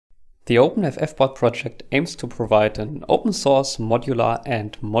The OpenFFBoard project aims to provide an open source, modular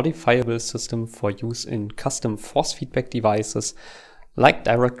and modifiable system for use in custom force feedback devices like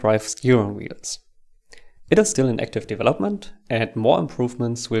direct drive steering wheels. It is still in active development and more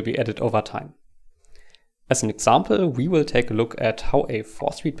improvements will be added over time. As an example, we will take a look at how a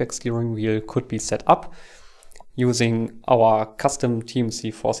force feedback steering wheel could be set up using our custom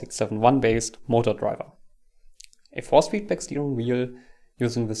TMC 4671 based motor driver. A force feedback steering wheel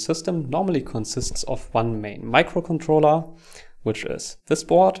using the system normally consists of one main microcontroller, which is this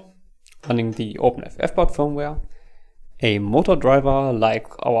board, running the OpenFFBoard firmware, a motor driver like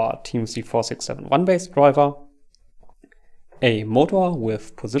our TMC 4671 based driver, a motor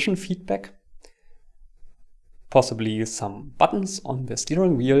with position feedback, possibly some buttons on the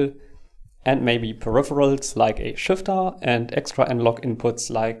steering wheel, and maybe peripherals like a shifter and extra analog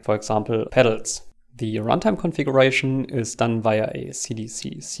inputs like, for example, pedals. The runtime configuration is done via a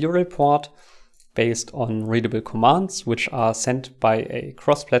CDC serial port based on readable commands which are sent by a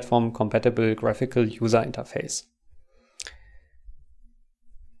cross-platform compatible graphical user interface.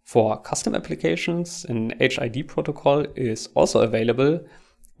 For custom applications, an HID protocol is also available,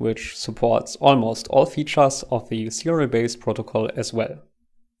 which supports almost all features of the serial-based protocol as well.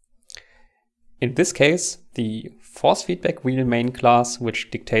 In this case, the force feedback wheel main class,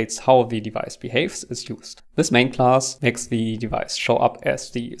 which dictates how the device behaves, is used. This main class makes the device show up as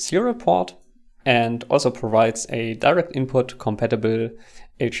the serial port and also provides a direct input compatible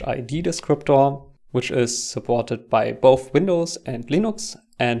HID descriptor, which is supported by both Windows and Linux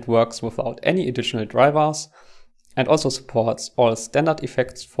and works without any additional drivers, and also supports all standard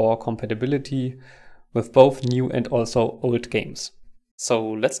effects for compatibility with both new and also old games.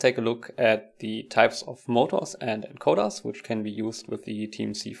 So let's take a look at the types of motors and encoders which can be used with the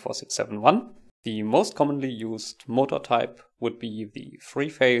TMC 4671. The most commonly used motor type would be the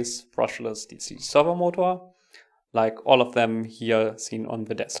three-phase brushless DC servo motor, like all of them here seen on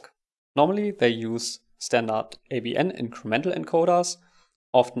the desk. Normally they use standard ABN incremental encoders,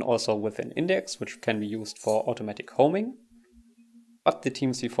 often also with an index which can be used for automatic homing. But the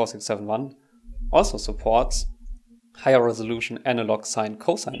TMC 4671 also supports higher resolution analog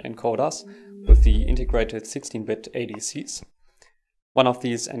sine-cosine encoders with the integrated 16-bit ADCs. One of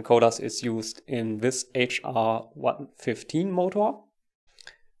these encoders is used in this HR115 motor,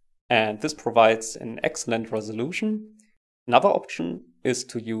 and this provides an excellent resolution. Another option is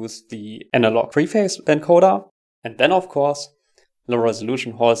to use the analog three-phase encoder, and then of course low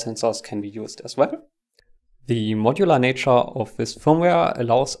resolution Hall sensors can be used as well. The modular nature of this firmware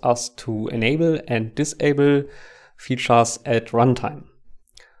allows us to enable and disable features at runtime.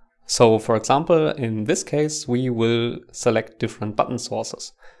 So for example, in this case, we will select different button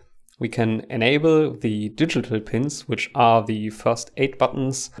sources. We can enable the digital pins, which are the first 8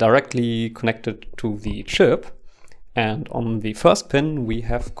 buttons directly connected to the chip. And on the first pin, we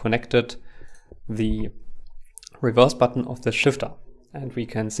have connected the reverse button of the shifter. And we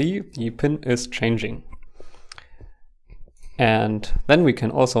can see the pin is changing. And then we can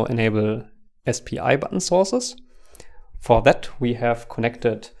also enable SPI button sources. For that, we have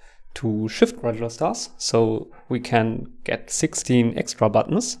connected 2 shift registers, so we can get 16 extra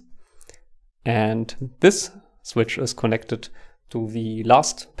buttons. And this switch is connected to the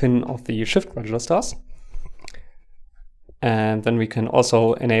last pin of the shift registers. And then we can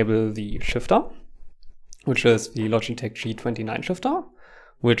also enable the shifter, which is the Logitech G29 shifter,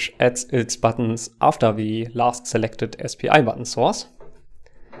 which adds its buttons after the last selected SPI button source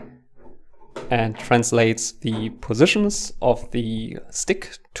and translates the positions of the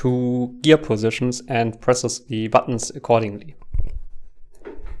stick to gear positions and presses the buttons accordingly.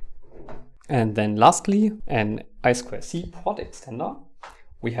 And then lastly, an I2C port extender.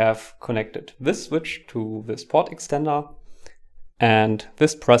 We have connected this switch to this port extender, and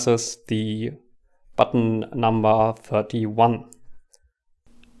this presses the button number 31.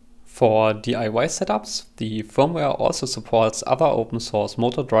 For DIY setups, the firmware also supports other open source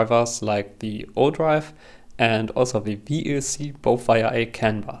motor drivers like the O-Drive and also the biss-c, both via a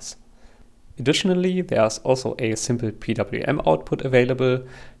CAN bus. Additionally, there's also a simple PWM output available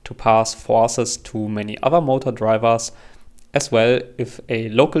to pass forces to many other motor drivers, as well if a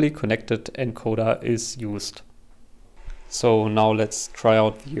locally connected encoder is used. So now let's try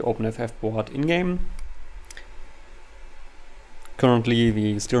out the OpenFFBoard in-game. Currently,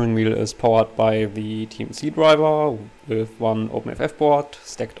 the steering wheel is powered by the TMC driver with one OpenFFBoard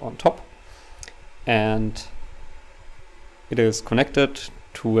stacked on top, and it is connected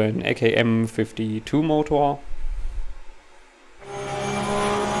to an AKM52 motor